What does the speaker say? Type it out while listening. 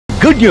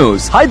Good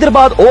news,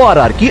 Hyderabad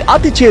ORR కి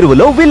అతి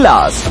చేరువలో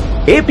విల్లాస్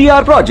APR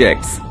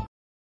ప్రాజెక్ట్స్.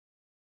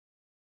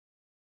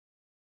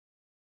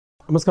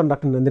 నమస్కారం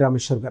డాక్టర్ నంది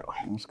రామేశ్వర్ గారు.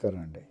 నమస్కారం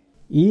అండి.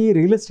 ఈ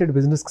రియల్ ఎస్టేట్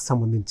బిజినెస్కి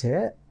సంబంధించే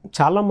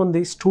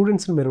చాలామంది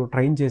స్టూడెంట్స్ని మీరు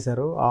ట్రైన్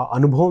చేశారు, ఆ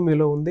అనుభవం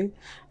మీలో ఉంది.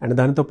 అండ్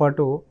దానితో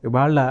పాటు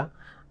ఇవాళ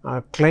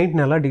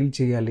క్లయింట్ని ఎలా డీల్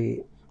చేయాలి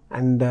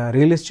అండ్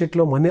రియల్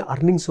ఎస్టేట్లో మనీ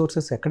అర్నింగ్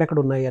సోర్సెస్ ఎక్కడెక్కడ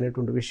ఉన్నాయి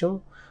అనేటువంటి విషయం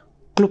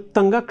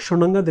క్లుప్తంగా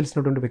క్షుణ్ణంగా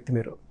తెలిసినటువంటి వ్యక్తి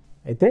మీరు.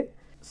 అయితే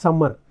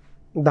సమ్మర్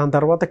దాని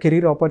తర్వాత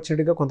కెరీర్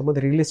ఆపర్చునిటీగా కొంతమంది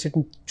రియల్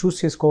ఎస్టేట్ని చూస్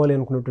చేసుకోవాలి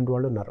అనుకున్నటువంటి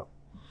వాళ్ళు ఉన్నారు.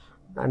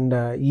 అండ్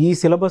ఈ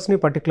సిలబస్ని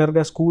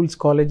పర్టికులర్గా స్కూల్స్,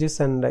 కాలేజెస్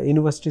అండ్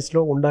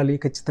యూనివర్సిటీస్లో ఉండాలి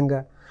ఖచ్చితంగా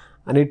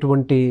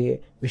అనేటువంటి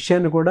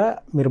విషయాన్ని కూడా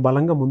మీరు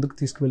బలంగా ముందుకు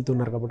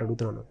తీసుకువెళ్తున్నారు కాబట్టి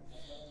అడుగుతున్నాను.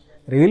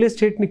 రియల్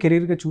ఎస్టేట్ని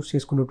కెరీర్గా చూస్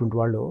చేసుకున్నటువంటి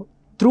వాళ్ళు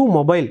త్రూ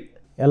మొబైల్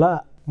ఎలా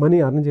మనీ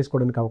అర్న్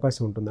చేసుకోవడానికి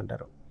అవకాశం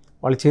ఉంటుందంటారు?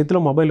 వాళ్ళ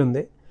చేతిలో మొబైల్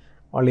ఉంది,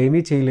 వాళ్ళు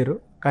ఏమీ చేయలేరు,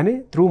 కానీ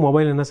త్రూ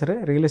మొబైల్ అయినా సరే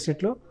రియల్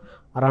ఎస్టేట్లో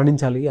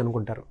రాణించాలి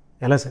అనుకుంటారు.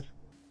 ఎలా సార్?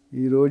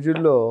 ఈ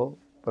రోజుల్లో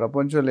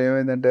ప్రపంచంలో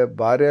ఏమైందంటే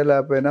భార్య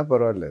లేకపోయినా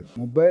పర్వాలేదు,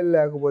 మొబైల్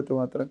లేకపోతే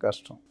మాత్రం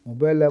కష్టం.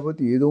 మొబైల్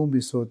లేకపోతే ఏదో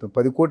మిస్ అవుతాం.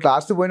 10 కోట్ల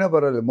ఆస్తి పోయినా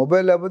పర్వాలేదు,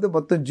 మొబైల్ లేకపోతే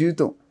మొత్తం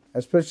జీవితం.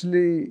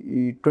 ఎస్పెషల్లీ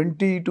ఈ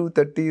 20 to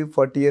 30,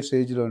 40 ఇయర్స్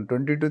ఏజ్లో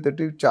 20 to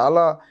 30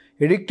 చాలా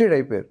ఎడిక్టెడ్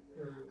అయిపోయారు.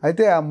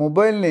 అయితే ఆ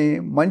మొబైల్ని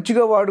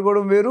మంచిగా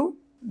వాడుకోవడం వేరు,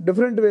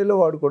 డిఫరెంట్ వేలో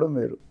వాడుకోవడం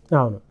వేరు.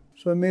 అవును.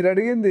 సో మీరు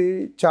అడిగింది,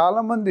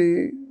 చాలామంది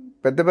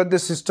పెద్ద పెద్ద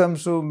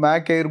systems,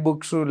 Mac air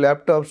books,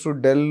 laptops,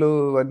 del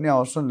ఇవన్నీ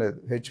అవసరం లేదు,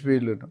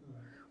 హెచ్పీలు.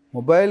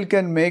 మొబైల్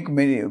కెన్ మేక్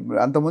మెనీ,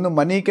 అంతకుముందు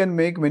money can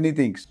make many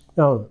things,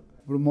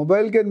 ఇప్పుడు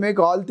mobile can make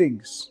all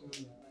things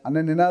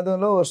అనే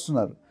నినాదంలో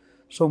వస్తున్నారు.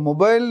 సో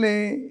మొబైల్ని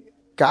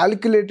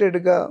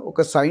క్యాల్కులేటెడ్గా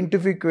ఒక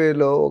సైంటిఫిక్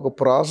వేలో, ఒక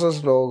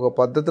ప్రాసెస్లో, ఒక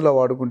పద్ధతిలో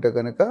వాడుకుంటే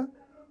కనుక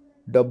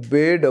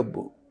డబ్బే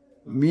డబ్బు.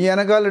 మీ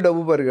వెనకాల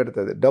డబ్బు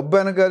పరిగెడుతుంది, డబ్బు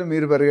వెనకాల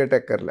మీరు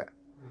పరిగెట్టక్కర్లే.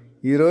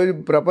 ఈరోజు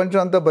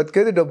ప్రపంచం అంతా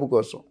బతికేది డబ్బు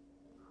కోసం.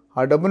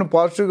 ఆ డబ్బును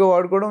పాజిటివ్గా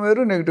వాడుకోవడం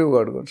వేరు, నెగిటివ్గా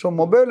వాడుకోవడం. సో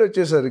మొబైల్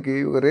వచ్చేసరికి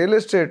ఒక రియల్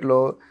ఎస్టేట్లో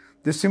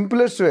ది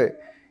సింప్లెస్ట్ వే.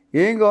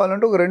 ఏం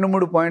కావాలంటే ఒక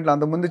 2-3 పాయింట్లు,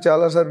 అంతకుముందు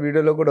చాలాసార్లు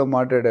వీడియోలో కూడా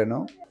మాట్లాడాను.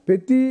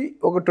 ప్రతి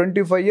ఒక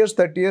 25 years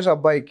 30 years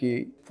అబ్బాయికి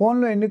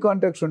ఫోన్లో ఎన్ని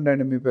కాంటాక్ట్స్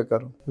ఉంటాయండి మీ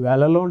ప్రకారం?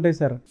 వేలలో ఉంటాయి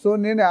సార్. సో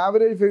నేను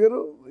యావరేజ్ ఫిగర్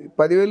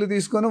 10,000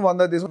 తీసుకొని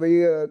 100 తీసుకొని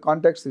 1000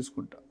 కాంటాక్ట్స్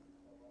తీసుకుంటా.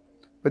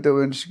 ప్రతి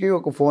మనిషికి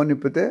ఒక ఫోన్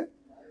ఇప్పితే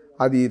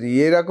అది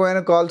ఏ రకమైన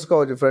కాల్స్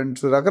కావచ్చు,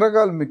 ఫ్రెండ్స్,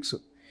 రకరకాల మిక్స్.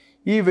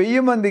 ఈ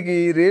 1000 మందికి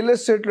రియల్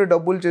ఎస్టేట్లో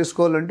డబ్బులు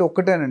చేసుకోవాలంటే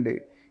ఒక్కటేనండి,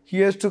 he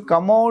has to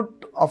come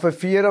out of a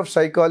fear of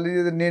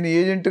psychology. నేను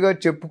ఏజెంట్గా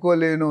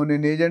చెప్పుకోలేను,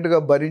 నేను ఏజెంట్గా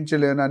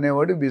భరించలేను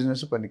అనేవాడు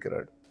బిజినెస్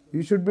పనికిరాడు.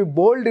 You should be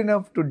bold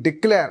enough to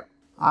declare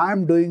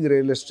I'm doing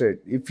real estate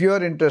if you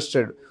are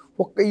interested.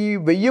 ఈ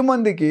 1000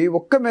 మందికి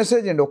ఒక్క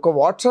మెసేజ్ అండి, ఒక్క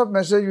WhatsApp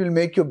message will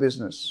make your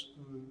business.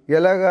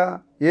 ఎలాగా,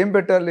 ఏం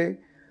పెట్టాలి?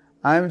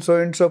 I'm so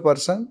and so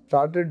person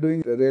started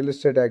doing real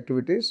estate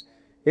activities.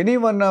 Any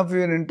one of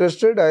you are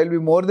interested, I will be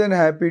more than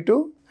happy to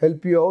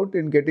help you out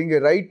in getting a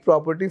right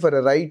property for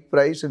a right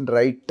price and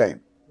right time.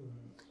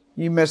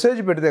 ఈ message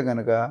పెడితే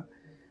కనుక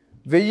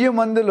 1000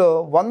 మందిలో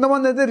 100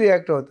 మంది అయితే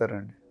react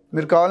అవుతారండి.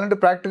 మీరు కావాలంటే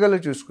ప్రాక్టికల్గా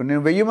చూసుకోండి,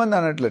 నేను 1000 మంది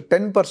అనట్లేదు,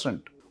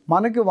 10%.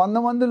 మనకి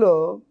 100 మందిలో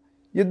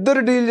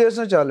 2 డీల్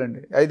చేసినా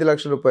చాలండి, 5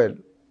 లక్షల రూపాయలు.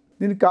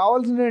 దీనికి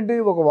కావాల్సింది ఏంటి?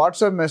 ఒక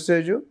వాట్సాప్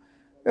మెసేజ్,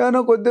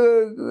 ఏమైనా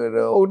కొద్దిగా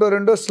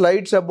 1-2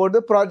 slides about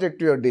the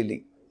project you're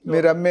dealing.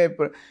 మీరు అమ్మే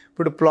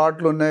ఇప్పుడు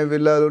ప్లాట్లు ఉన్నాయి,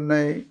 విల్లాలు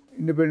ఉన్నాయి,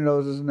 ఇండిపెండెంట్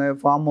హౌసెస్ ఉన్నాయి,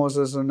 ఫామ్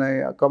హౌసెస్ ఉన్నాయి,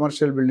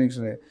 కమర్షియల్ బిల్డింగ్స్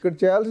ఉన్నాయి. ఇక్కడ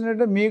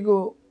చేయాల్సిందంటే మీకు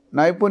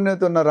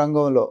నైపుణ్యత ఉన్న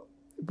రంగంలో,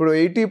 ఇప్పుడు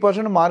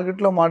 80%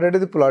 మార్కెట్లో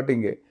మాట్లాడేది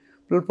ప్లాటింగే.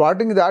 ఇప్పుడు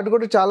ప్లాటింగ్ దాటి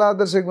కూడా చాలా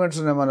అదర్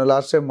సెగ్మెంట్స్ ఉన్నాయి, మనం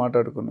లాస్ట్ టైం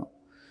మాట్లాడుకున్నాం.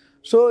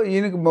 సో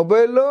ఈయనకి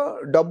మొబైల్లో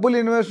డబ్బులు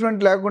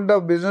ఇన్వెస్ట్మెంట్ లేకుండా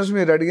బిజినెస్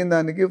మీరు అడిగిన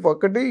దానికి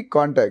ఒకటి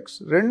కాంటాక్ట్స్,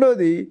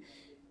 రెండోది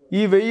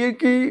ఈ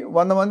 1000కి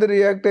 100 మంది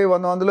రియాక్ట్ అయ్యి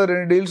 100 మందిలో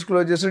 2 డీల్స్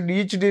క్లోజ్ చేస్తే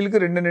ఈచ్ డీల్కి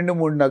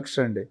 2-3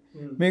 లక్షలు అండి.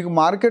 మీకు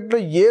మార్కెట్లో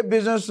ఏ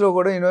బిజినెస్లో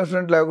కూడా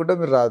ఇన్వెస్ట్మెంట్ లేకుండా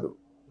మీరు రాదు.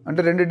 అంటే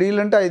 2 డీల్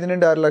అంటే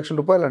 5-6 లక్షల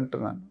రూపాయలు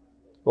అంటున్నాను,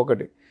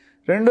 ఒకటి.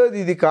 రెండోది,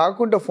 ఇది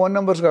కాకుండా ఫోన్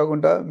నెంబర్స్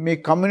కాకుండా మీ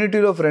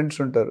కమ్యూనిటీలో ఫ్రెండ్స్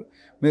ఉంటారు,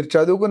 మీరు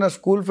చదువుకున్న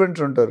స్కూల్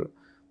ఫ్రెండ్స్ ఉంటారు,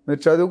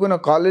 మీరు చదువుకున్న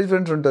కాలేజ్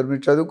ఫ్రెండ్స్ ఉంటారు,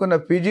 మీరు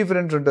చదువుకున్న పీజీ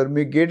ఫ్రెండ్స్ ఉంటారు,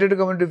 మీ గేటెడ్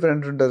కమ్యూనిటీ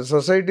ఫ్రెండ్స్ ఉంటారు,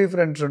 సొసైటీ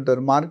ఫ్రెండ్స్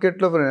ఉంటారు,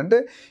 మార్కెట్లో ఫ్రెండ్స్.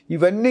 అంటే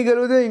ఇవన్నీ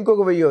కలిగితే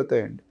ఇంకొక 1000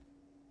 అవుతాయండి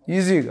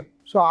ఈజీగా.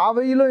 సో ఆ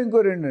 1000లో ఇంకో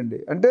 2 అండి,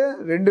 అంటే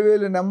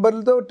 2000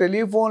 నెంబర్లతో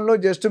టెలిఫోన్లో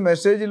జస్ట్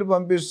మెసేజ్లు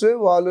పంపిస్తే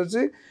వాళ్ళు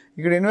వచ్చి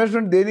ఇక్కడ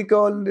ఇన్వెస్ట్మెంట్ దేనికి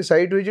కావాలండి?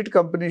 సైట్ విజిట్,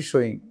 కంపెనీ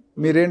షోయింగ్,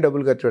 మీరేం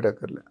డబ్బులు ఖర్చు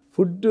పెట్టక్కర్లే.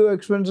 ఫుడ్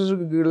ఎక్స్పెన్సెస్,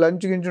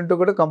 లంచ్ గించుంటే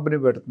కూడా కంపెనీ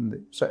పెడుతుంది,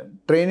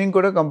 ట్రైనింగ్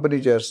కూడా కంపెనీ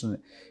చేస్తుంది.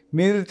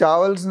 మీరు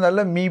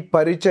కావాల్సిందల్లా మీ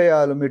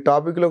పరిచయాలు, మీ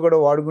టాపిక్లో కూడా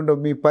వాడుకుంటాం,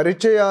 మీ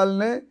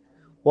పరిచయాలనే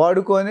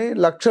వాడుకొని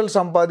లక్షలు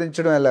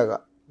సంపాదించడం ఎలాగా.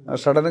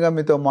 సడన్గా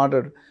మీతో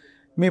మాట్లాడు,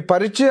 మీ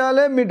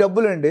పరిచయాలే మీ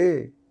డబ్బులండి.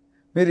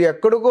 మీరు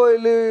ఎక్కడికో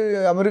వెళ్ళి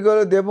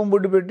అమెరికాలో దీపం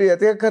బుడ్డు పెట్టి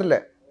ఎతకక్కర్లే,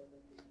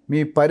 మీ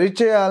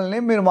పరిచయాలని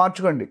మీరు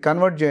మార్చుకోండి,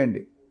 కన్వర్ట్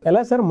చేయండి.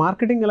 ఎలా సార్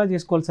మార్కెటింగ్ ఎలా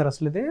చేసుకోవాలి సార్?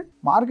 అసలు ఇది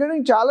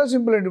మార్కెటింగ్ చాలా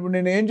సింపుల్ అండి. ఇప్పుడు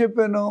నేను ఏం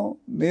చెప్పాను,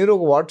 మీరు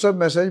ఒక వాట్సాప్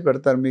మెసేజ్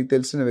పెడతారు మీకు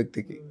తెలిసిన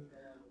వ్యక్తికి,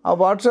 ఆ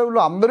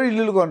వాట్సాప్లో అందరూ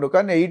ఇల్లులు కొనరు,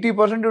 కానీ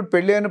 80%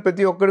 పెళ్ళి అయిన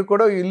ప్రతి ఒక్కరికి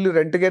కూడా ఇల్లు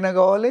రెంట్కైనా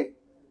కావాలి,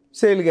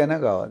 సేల్కైనా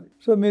కావాలి.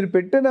 సో మీరు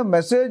పెట్టిన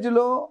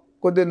మెసేజ్లో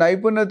కొద్ది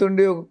నైపుణ్యత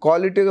ఉండి ఒక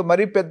క్వాలిటీగా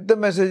మరీ పెద్ద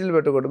మెసేజ్లు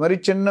పెట్టకూడదు, మరీ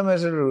చిన్న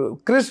మెసేజ్,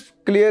 క్రిస్ప్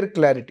క్లియర్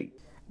క్లారిటీ.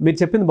 మీరు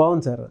చెప్పింది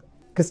బాగుంది సార్.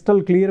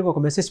 క్రిస్టల్ క్లియర్గా ఒక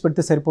మెసేజ్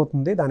పెడితే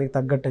సరిపోతుంది దానికి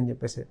తగ్గట్టు అని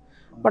చెప్పేసి.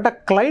 బట్ ఆ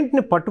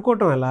క్లయింట్ని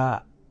పట్టుకోవటం ఎలా,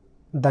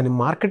 దాన్ని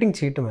మార్కెటింగ్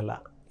చేయటం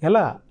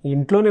ఎలా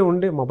ఇంట్లోనే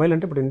ఉండి మొబైల్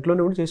అంటే ఇప్పుడు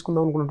ఇంట్లోనే ఉండి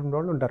చేసుకుందాం అనుకుంటున్న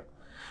వాళ్ళు ఉంటారు,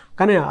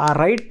 కానీ ఆ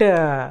రైట్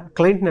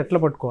క్లయింట్ని ఎట్లా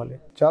పట్టుకోవాలి?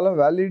 చాలా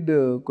వ్యాలిడ్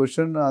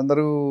క్వశ్చన్,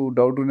 అందరూ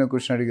డౌట్ ఉన్న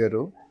క్వశ్చన్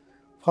అడిగారు.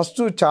 ఫస్ట్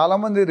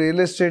చాలామంది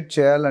రియల్ ఎస్టేట్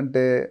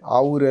చేయాలంటే ఆ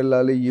ఊరు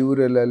వెళ్ళాలి, ఈ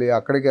ఊరు వెళ్ళాలి,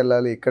 అక్కడికి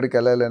వెళ్ళాలి, ఇక్కడికి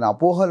వెళ్ళాలి అని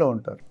అపోహలో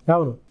ఉంటారు.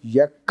 అవును,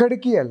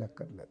 ఎక్కడికి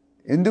వెళ్ళక్కర్లేదు.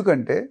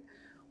 ఎందుకంటే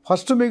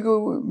ఫస్ట్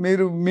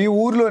మీరు మీ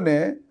ఊర్లోనే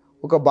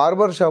ఒక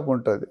బార్బర్ షాప్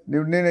ఉంటుంది.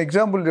 నేను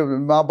ఎగ్జాంపుల్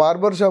చెప్తాను. మా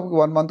బార్బర్ షాప్కి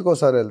 1 monthకి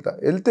ఒకసారి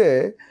వెళ్తే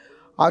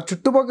ఆ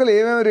చుట్టుపక్కల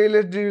ఏమేమి రియల్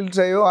ఎస్టేట్ డీల్స్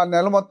అయ్యో ఆ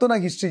నెల మొత్తం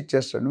నాకు హిస్టరీ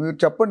ఇచ్చేస్తాను. మీరు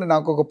చెప్పండి,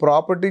 నాకు ఒక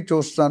ప్రాపర్టీ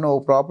చూస్తాను,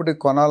 ఒక ప్రాపర్టీ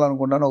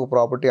కొనాలనుకుంటాను, ఒక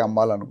ప్రాపర్టీ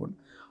అమ్మాలనుకుంటాను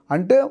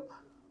అంటే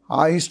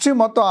ఆ హిస్టరీ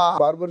మొత్తం ఆ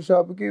బార్బర్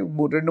షాప్కి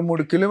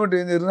 2-3 కిలోమీటర్లు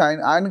ఏం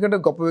జరుగుతుంది, ఆయనకంటే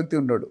గొప్ప వ్యక్తి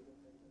ఉన్నాడు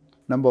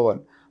నెంబర్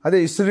 1. అదే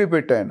ఇస్త్రీ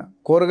పెట్టి ఆయన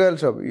కూరగాయల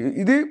షాప్,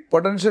 ఇది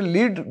పొటెన్షియల్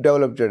లీడ్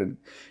డెవలప్ చేయడానికి.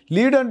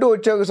 లీడ్ అంటూ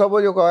వచ్చాక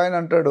సపోజ్ ఒక ఆయన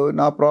అంటాడు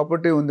నా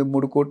ప్రాపర్టీ ఉంది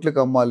 3 కోట్లకి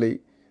అమ్మాలి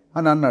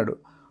అని అన్నాడు.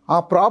 ఆ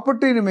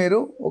ప్రాపర్టీని మీరు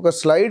ఒక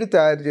స్లైడ్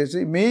తయారు చేసి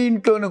మీ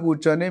ఇంట్లోనే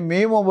కూర్చొని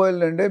మీ మొబైల్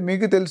నుండే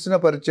మీకు తెలిసిన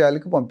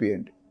పరిచయాలకి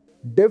పంపించండి.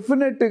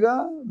 డెఫినెట్గా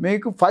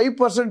మీకు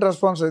 5%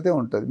 రెస్పాన్స్ అయితే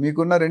ఉంటుంది.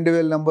 మీకున్న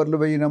 2000 నెంబర్లు,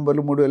 1000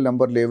 నెంబర్లు, 3000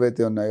 నెంబర్లు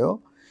ఏవైతే ఉన్నాయో.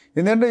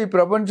 ఎందుకంటే ఈ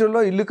ప్రపంచంలో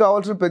ఇల్లు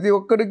కావాల్సిన ప్రతి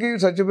ఒక్కరికి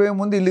చచ్చిపోయే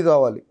ముందు ఇల్లు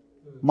కావాలి.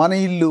 మన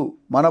ఇల్లు,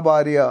 మన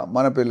భార్య,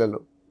 మన పిల్లలు.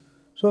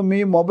 సో మీ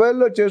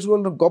మొబైల్లో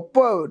చేసుకోవాల్సిన గొప్ప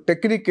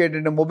టెక్నిక్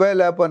ఏంటంటే మొబైల్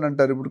యాప్ అని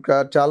అంటారు. ఇప్పుడు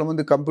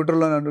చాలామంది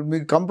కంప్యూటర్లోనే అంటారు.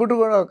 మీకు కంప్యూటర్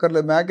కూడా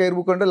అక్కర్లేదు, మ్యాక్ ఎయిర్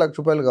బుక్ అంటే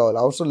 ₹1,00,000 కావాలి,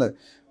 అవసరం లేదు.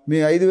 మీ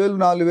 5,000,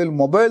 4,000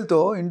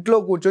 మొబైల్తో ఇంట్లో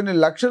కూర్చొని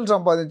లక్షలు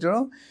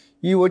సంపాదించడం.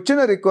 ఈ వచ్చిన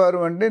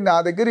రిక్వైర్మెంట్ని నా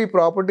దగ్గర ఈ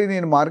ప్రాపర్టీ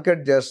నేను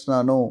మార్కెట్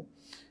చేస్తున్నాను,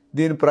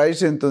 దీని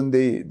ప్రైస్ ఎంత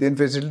ఉంది, దీని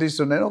ఫెసిలిటీస్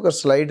ఉన్నాయని ఒక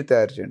స్లైడ్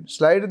తయారు చేయండి.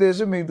 స్లైడ్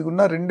తీసి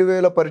మీకున్న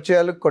 2,000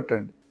 పరిచయాలకు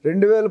కొట్టండి.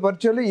 2,000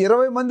 పరిచయాలు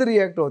 20 మంది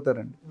రియాక్ట్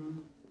అవుతారండి,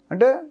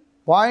 అంటే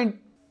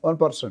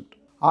 0.1%.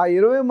 ఆ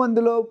 20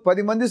 మందిలో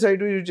 10 మంది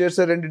సైట్ విజిట్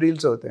చేస్తే 2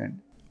 డీల్స్ అవుతాయండి.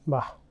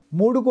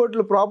 3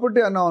 కోట్ల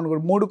ప్రాపర్టీ అన్నాం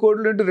అనుకోండి, 3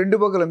 కోట్లు ఇంటూ 2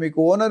 పక్కల మీకు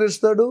ఓనర్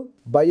ఇస్తాడు,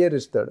 బయ్యర్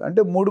ఇస్తాడు.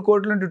 అంటే 3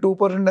 కోట్లు ఇంటూ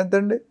 2% ఎంత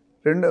అండి?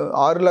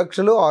 6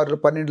 లక్షలు,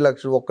 12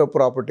 లక్షలు ఒక్క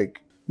ప్రాపర్టీకి.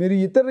 మీరు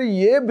ఇతర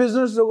ఏ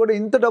బిజినెస్లో కూడా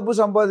ఇంత డబ్బు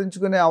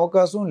సంపాదించుకునే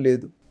అవకాశం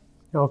లేదు.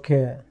 ఓకే.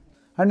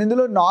 అండ్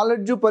ఇందులో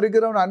నాలెడ్జ్,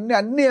 పరికరం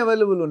అన్నీ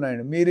అవైలబుల్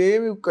ఉన్నాయండి.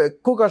 మీరేమి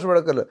ఎక్కువ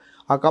కష్టపడగలరు.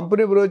 ఆ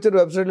కంపెనీ బ్రోచర్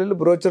వెబ్సైట్ వెళ్ళి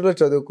బ్రోచర్లో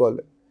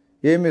చదువుకోవాలి,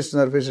 ఏమి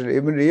ఇస్తున్నారు ఫెసిలిటీ,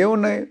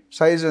 ఏమున్నాయి,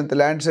 సైజ్ ఎంత,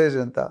 ల్యాండ్ సైజ్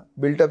ఎంత,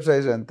 బిల్టప్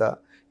సైజ్ ఎంత,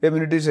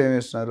 ఎమ్యూనిటీస్ ఏమి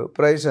ఇస్తున్నారు,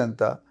 ప్రైస్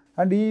ఎంత.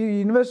 అండ్ ఈ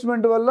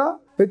ఇన్వెస్ట్మెంట్ వల్ల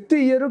ప్రతి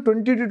ఇయర్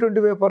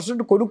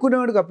 20-25%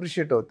 కొనుక్కునేవాడికి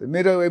అప్రిషియేట్ అవుతుంది.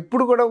 మీరు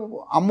ఎప్పుడు కూడా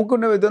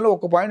అమ్ముకునే విధంలో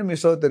ఒక పాయింట్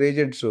మిస్ అవుతారు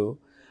ఏజెంట్స్.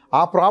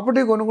 ఆ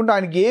ప్రాపర్టీ కొనుక్కుంటే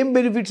ఆయనకి ఏం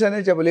బెనిఫిట్స్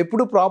అనేది చెప్పాలి.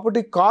 ఎప్పుడు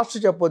ప్రాపర్టీ కాస్ట్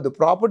చెప్పొద్దు,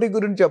 ప్రాపర్టీ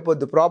గురించి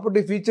చెప్పొద్దు,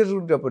 ప్రాపర్టీ ఫీచర్స్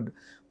గురించి చెప్పొద్దు.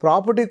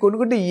 ప్రాపర్టీ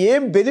కొనుక్కుంటే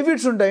ఏం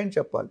బెనిఫిట్స్ ఉంటాయని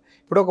చెప్పాలి.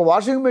 ఇప్పుడు ఒక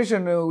వాషింగ్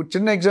మెషిన్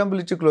చిన్న ఎగ్జాంపుల్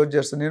ఇచ్చి క్లోజ్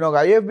చేస్తాను. నేను ఒక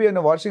IFB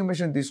అనే వాషింగ్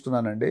మెషిన్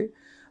తీసుకున్నానండి.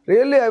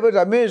 Really I was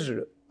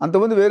amazed.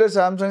 అంతకుముందు వేరే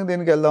సామ్సంగ్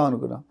దీనికి వెళ్దాం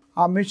అనుకున్నా.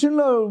 ఆ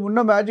మిషన్లో ఉన్న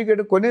మ్యాజిక్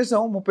ఏంటో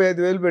కొనేసాం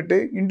 35,000 పెట్టి.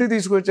 ఇంటికి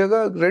తీసుకొచ్చాక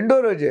 2వ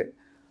రోజే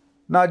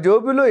నా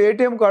జోబీలో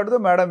ATM కార్డుతో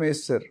మేడం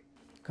వేస్తారు.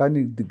 కానీ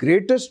the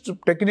greatest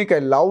technique I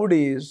loved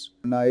is,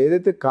 నా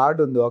ఏదైతే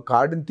కార్డు ఉందో ఆ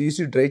కార్డుని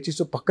తీసి డ్రై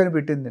చేసి పక్కన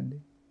పెట్టిందండి.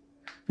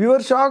 వి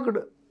వర్ షాక్డ్.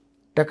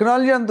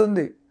 టెక్నాలజీ అంత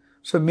ఉంది.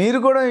 సో మీరు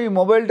కూడా ఈ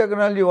మొబైల్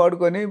టెక్నాలజీ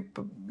వాడుకొని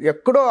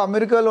ఎక్కడో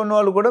అమెరికాలో ఉన్న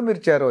వాళ్ళు కూడా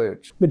మీరు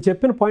చేరవేయచ్చు. మీరు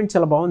చెప్పిన పాయింట్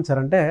చాలా బాగుంది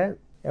సార్. అంటే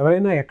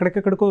ఎవరైనా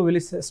ఎక్కడికెక్కడికో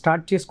వెళ్ళి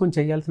స్టార్ట్ చేసుకొని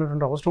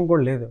చేయాల్సినటువంటి అవసరం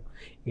కూడా లేదు.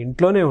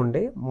 ఇంట్లోనే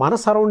ఉండి మన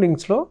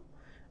సరౌండింగ్స్లో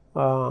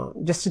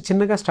జస్ట్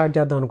చిన్నగా స్టార్ట్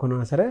చేద్దాం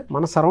అనుకున్నా సరే,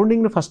 మన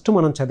సరౌండింగ్ని ఫస్ట్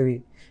మనం చదివి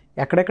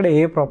ఎక్కడెక్కడ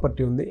ఏ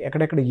ప్రాపర్టీ ఉంది,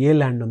 ఎక్కడెక్కడ ఏ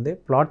ల్యాండ్ ఉంది,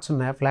 ప్లాట్స్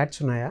ఉన్నాయా, ఫ్లాట్స్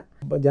ఉన్నాయా,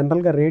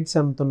 జనరల్గా రేట్స్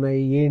ఎంత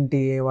ఉన్నాయి,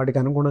 ఏంటి, వాటికి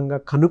అనుగుణంగా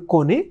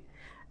కనుక్కొని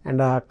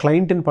అండ్ ఆ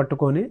క్లయింట్ని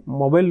పట్టుకొని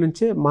మొబైల్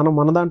నుంచి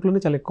మన దాంట్లోనే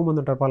చాలా ఎక్కువ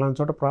మంది ఉంటారు, పలానా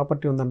చోట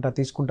ప్రాపర్టీ ఉందంట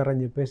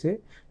తీసుకుంటారని చెప్పేసి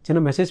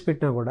చిన్న మెసేజ్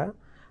పెట్టినా కూడా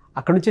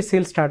అక్కడ నుంచే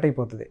సేల్ స్టార్ట్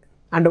అయిపోతుంది.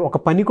 అండ్ ఒక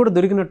పని కూడా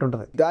దొరికినట్టు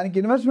ఉంటుంది. దానికి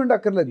ఇన్వెస్ట్మెంట్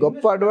అక్కర్లేదు.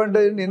 గొప్ప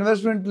అడ్వాంటేజ్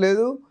ఇన్వెస్ట్మెంట్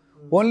లేదు.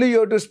 Only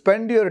you to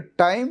spend your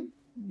time,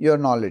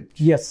 your knowledge.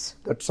 Yes,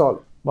 that's all.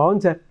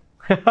 బాగుంది సార్.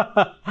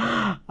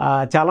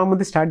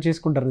 చాలామంది స్టార్ట్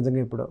చేసుకుంటారు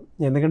నిజంగా ఇప్పుడు,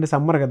 ఎందుకంటే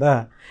సమ్మర్ కదా,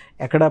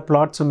 ఎక్కడ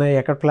ప్లాట్స్ ఉన్నాయి,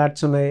 ఎక్కడ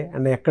ఫ్లాట్స్ ఉన్నాయి,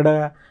 అండ్ ఎక్కడ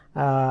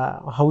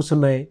హౌస్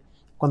ఉన్నాయి.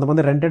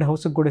 కొంతమంది రెంటెడ్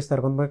హౌస్కి కూడా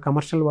ఇస్తారు, కొంతమంది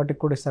కమర్షియల్ వాటికి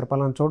కూడా ఇస్తారు.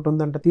 పలానా చోటు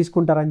ఉందంటే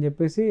తీసుకుంటారని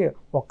చెప్పేసి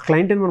ఒక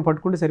క్లయింట్ని మనం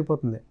పట్టుకుంటే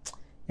సరిపోతుంది.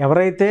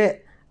 ఎవరైతే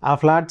ఆ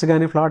ఫ్లాట్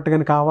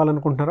కానీ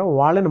కావాలనుకుంటున్నారో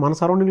వాళ్ళని మన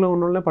సరౌండింగ్లో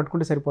ఉన్న వాళ్ళని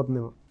పట్టుకుంటే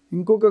సరిపోతుందేమో.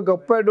 ఇంకొక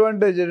గొప్ప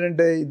అడ్వాంటేజ్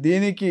ఏంటంటే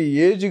దీనికి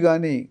ఏజ్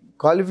కానీ,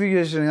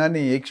 క్వాలిఫికేషన్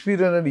కానీ,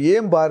 ఎక్స్పీరియన్స్ అని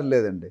ఏం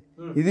బారలేదండి.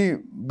 ఇది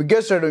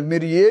బిగ్గెస్ట్ అడ్వాంటేజ్.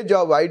 మీరు ఏ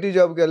జాబ్, IT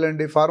జాబ్కి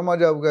వెళ్ళండి, ఫార్మా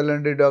జాబ్కి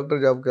వెళ్ళండి, డాక్టర్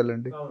జాబ్కి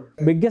వెళ్ళండి,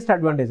 బిగ్గెస్ట్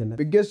అడ్వాంటేజ్ అండి.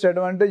 Biggest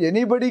advantage.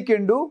 Anybody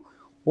can do,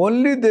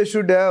 only they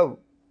should have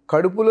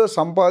కడుపులో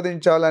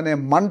సంపాదించాలనే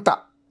మంట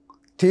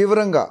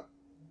తీవ్రంగా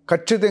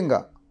ఖచ్చితంగా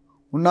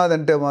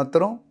ఉన్నదంటే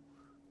మాత్రం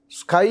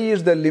sky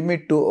is the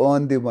limit to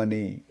earn the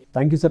money.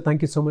 Thank you sir,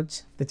 thank you so much.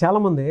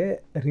 చాలామంది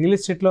రియల్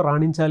ఎస్టేట్లో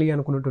రాణించాలి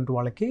అనుకున్నటువంటి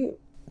వాళ్ళకి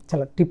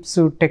చాలా టిప్స్,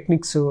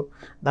 టెక్నిక్స్,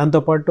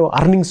 దాంతోపాటు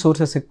అర్నింగ్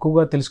సోర్సెస్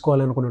ఎక్కువగా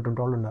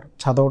తెలుసుకోవాలనుకున్నటువంటి వాళ్ళు ఉన్నారు.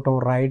 చదవటం,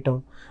 రాయటం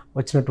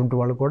వచ్చినటువంటి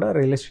వాళ్ళు కూడా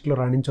రియల్ ఎస్టేట్లో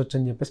రాణించవచ్చు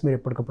అని చెప్పేసి మీరు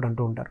ఎప్పటికప్పుడు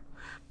అంటూ ఉంటారు.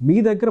 మీ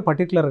దగ్గర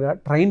పర్టికులర్గా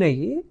ట్రైన్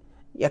అయ్యి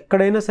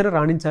ఎక్కడైనా సరే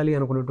రాణించాలి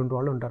అనుకునేటువంటి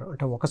వాళ్ళు ఉంటారు.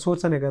 అంటే ఒక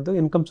సోర్స్ అనే కాదు,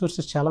 ఇన్కమ్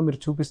సోర్సెస్ చాలా మీరు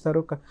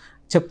చూపిస్తారు,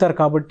 చెప్తారు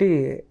కాబట్టి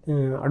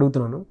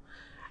అడుగుతున్నాను.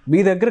 మీ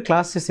దగ్గర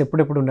క్లాసెస్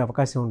ఎప్పుడెప్పుడు ఉండే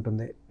అవకాశం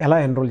ఉంటుంది, ఎలా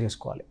ఎన్రోల్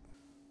చేసుకోవాలి?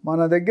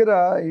 మన దగ్గర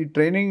ఈ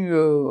ట్రైనింగ్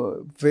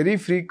వెరీ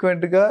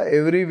ఫ్రీక్వెంట్గా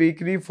ఎవ్రీ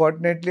వీక్లీ,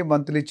 ఫార్ట్నైట్లీ,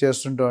 మంత్లీ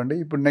చేస్తుంటామండి.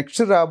 ఇప్పుడు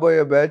నెక్స్ట్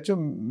రాబోయే batch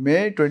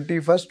May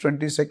 21st,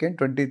 22nd,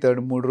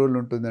 23rd 3 రోజులు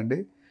ఉంటుందండి.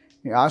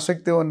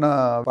 ఆసక్తి ఉన్న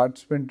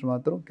పార్టిసిపెంట్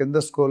మాత్రం కింద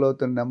స్క్రోల్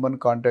అవుతున్న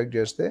నెంబర్ని కాంటాక్ట్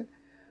చేస్తే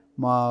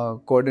మా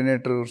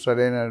కోఆర్డినేటర్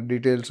సరైన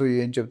డీటెయిల్స్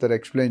ఏం చెప్తారో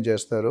ఎక్స్ప్లెయిన్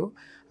చేస్తారు.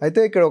 అయితే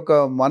ఇక్కడ ఒక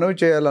మనవి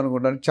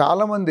చేయాలనుకుంటాను.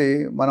 చాలామంది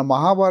మన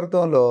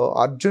మహాభారతంలో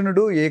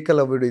అర్జునుడు,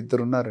 ఏకలవ్యుడు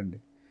ఇద్దరు ఉన్నారండి.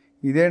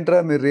 ఇదేంట్రా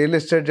మీరు రియల్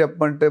ఎస్టేట్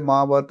చెప్పమంటే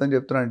మహాభారతం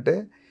చెప్తున్నారంటే,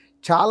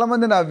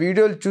 చాలామంది నా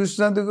వీడియోలు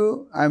చూసినందుకు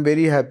ఐఎమ్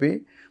వెరీ హ్యాపీ.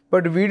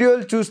 బట్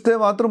వీడియోలు చూస్తే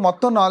మాత్రం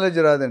మొత్తం నాలెడ్జ్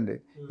రాదండి.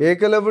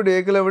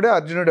 ఏకలవ్యుడే,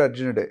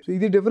 అర్జునుడే. సో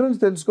ఇది డిఫరెన్స్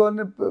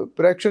తెలుసుకోవాలని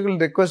ప్రేక్షకులను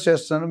రిక్వెస్ట్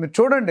చేస్తున్నాను. మీరు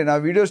చూడండి, నా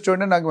వీడియోస్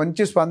చూడండి, నాకు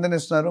మంచి స్పందన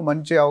ఇస్తున్నారు,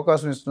 మంచి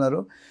అవకాశం ఇస్తున్నారు.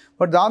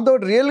 బట్ దాంతో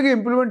రియల్గా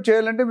ఇంప్లిమెంట్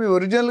చేయాలంటే మీ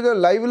ఒరిజినల్గా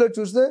లైవ్లో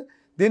చూస్తే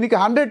దీనికి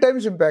 100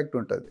 times ఇంపాక్ట్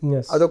ఉంటుంది.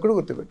 అదొకటి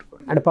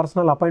గుర్తుపెట్టుకోండి. అంటే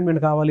పర్సనల్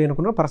అపాయింట్మెంట్ కావాలి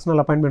అనుకున్నా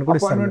పర్సనల్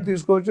అపాయింట్మెంట్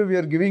తీసుకోవచ్చు.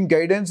 We are giving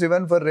guidance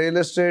even for real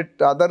estate,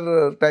 other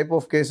type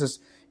of cases.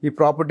 ఈ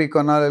ప్రాపర్టీ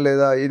కొనాలి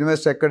లేదా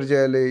ఇన్వెస్ట్ ఎక్కడ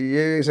చేయాలి,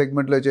 ఏ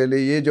సెగ్మెంట్లో చేయాలి,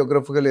 ఏ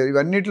జోగ్రఫికల్,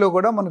 ఇవన్నిట్లో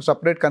కూడా మనకు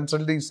సపరేట్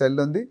కన్సల్టింగ్ సెల్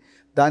ఉంది,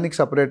 దానికి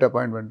సపరేట్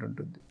అపాయింట్మెంట్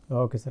ఉంటుంది.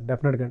 ఓకే సార్,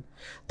 డెఫినెట్గా.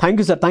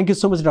 Thank you sir, thank you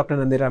so much doctor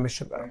Nandi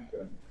Rameshwar గారు.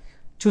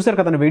 చూసారు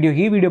కదా వీడియో.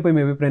 ఈ వీడియోపై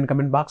మీ అభిప్రాయం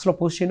కమెంట్ బాక్స్లో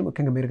పోస్ట్ చేయండి.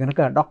 ముఖ్యంగా మీరు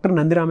కనుక డాక్టర్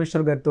నంది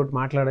రామేశ్వర్ గారితో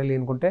మాట్లాడాలి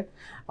అనుకుంటే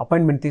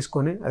అపాయింట్మెంట్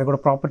తీసుకొని, అది కూడా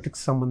ప్రాపర్టీకి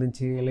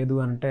సంబంధించి, లేదు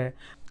అంటే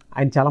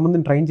ఆయన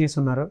చాలామందిని ట్రైన్ చేసి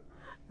ఉన్నారు.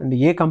 అండ్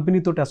ఏ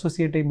కంపెనీతో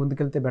అసోసియేట్ అయ్యి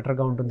ముందుకెళ్తే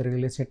బెటర్గా ఉంటుంది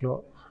రియల్ ఎస్టేట్లో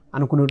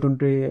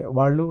అనుకునేటువంటి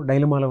వాళ్ళు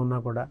డైలమాలో ఉన్నా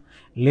కూడా,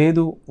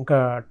 లేదు ఇంకా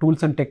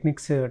టూల్స్ అండ్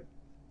టెక్నిక్స్,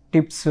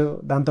 టిప్స్,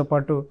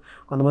 దాంతోపాటు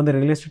కొంతమంది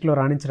రియల్ ఎస్టేట్లో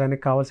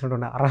రాణించడానికి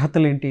కావాల్సినటువంటి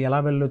అర్హతలు ఏంటి, ఎలా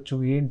వెళ్ళొచ్చు,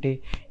 ఏంటి,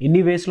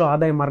 ఎన్ని వేస్లో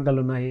ఆదాయ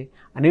మార్గాలు ఉన్నాయి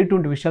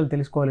అనేటువంటి విషయాలు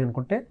తెలుసుకోవాలి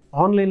అనుకుంటే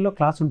ఆన్లైన్లో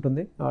క్లాస్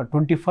ఉంటుంది.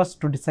 21st,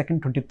 22nd,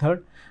 23rd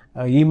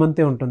ఈ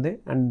మంతే ఉంటుంది.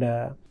 అండ్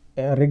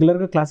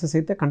రెగ్యులర్గా క్లాసెస్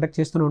అయితే కండక్ట్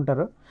చేస్తూనే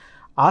ఉంటారు.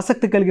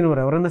 ఆసక్తి కలిగిన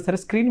వారు ఎవరైనా సరే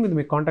స్క్రీన్ మీద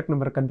మీ కాంటాక్ట్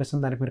నెంబర్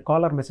కనిపిస్తుంది, దానికి మీరు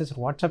కాల్ ఆర్ మెసేజ్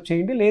వాట్సాప్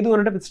చేయండి. లేదు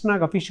అంటే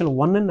నాకు అఫీషియల్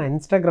 1 అన్న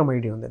ఇన్స్టాగ్రామ్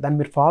ఐడి ఉంది, దాన్ని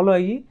మీరు ఫాలో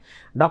అయ్యి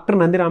డాక్టర్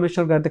నంది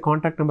రామేశ్వర్ గారి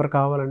కాంటాక్ట్ నెంబర్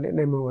కావాలండి,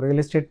 మేము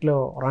రియల్ ఎస్టేట్లో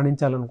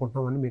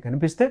రాణించాలనుకుంటున్నామని మీకు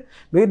అనిపిస్తే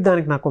మీరు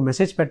దానికి నాకు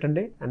మెసేజ్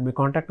పెట్టండి. అండ్ మీ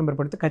కాంటాక్ట్ నెంబర్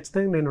పెడితే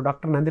ఖచ్చితంగా నేను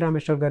డాక్టర్ నంది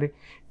రామేశ్వర్ గారి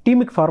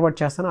టీమ్కి ఫార్వర్డ్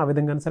చేస్తాను. ఆ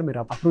విధంగా సార్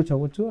మీరు అప్రోచ్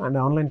అవ్వచ్చు అండ్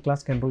ఆన్లైన్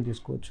క్లాస్కి ఎన్రోల్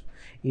చేసుకోవచ్చు.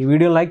 ఈ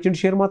వీడియో లైక్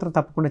చేయండి, షేర్ మాత్రం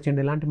తప్పకుండా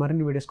చేయండి. ఇలాంటి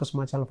మరిన్ని వీడియోస్ కోసం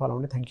మా ఛానల్ ఫాలో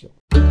అవ్వండి. Thank you.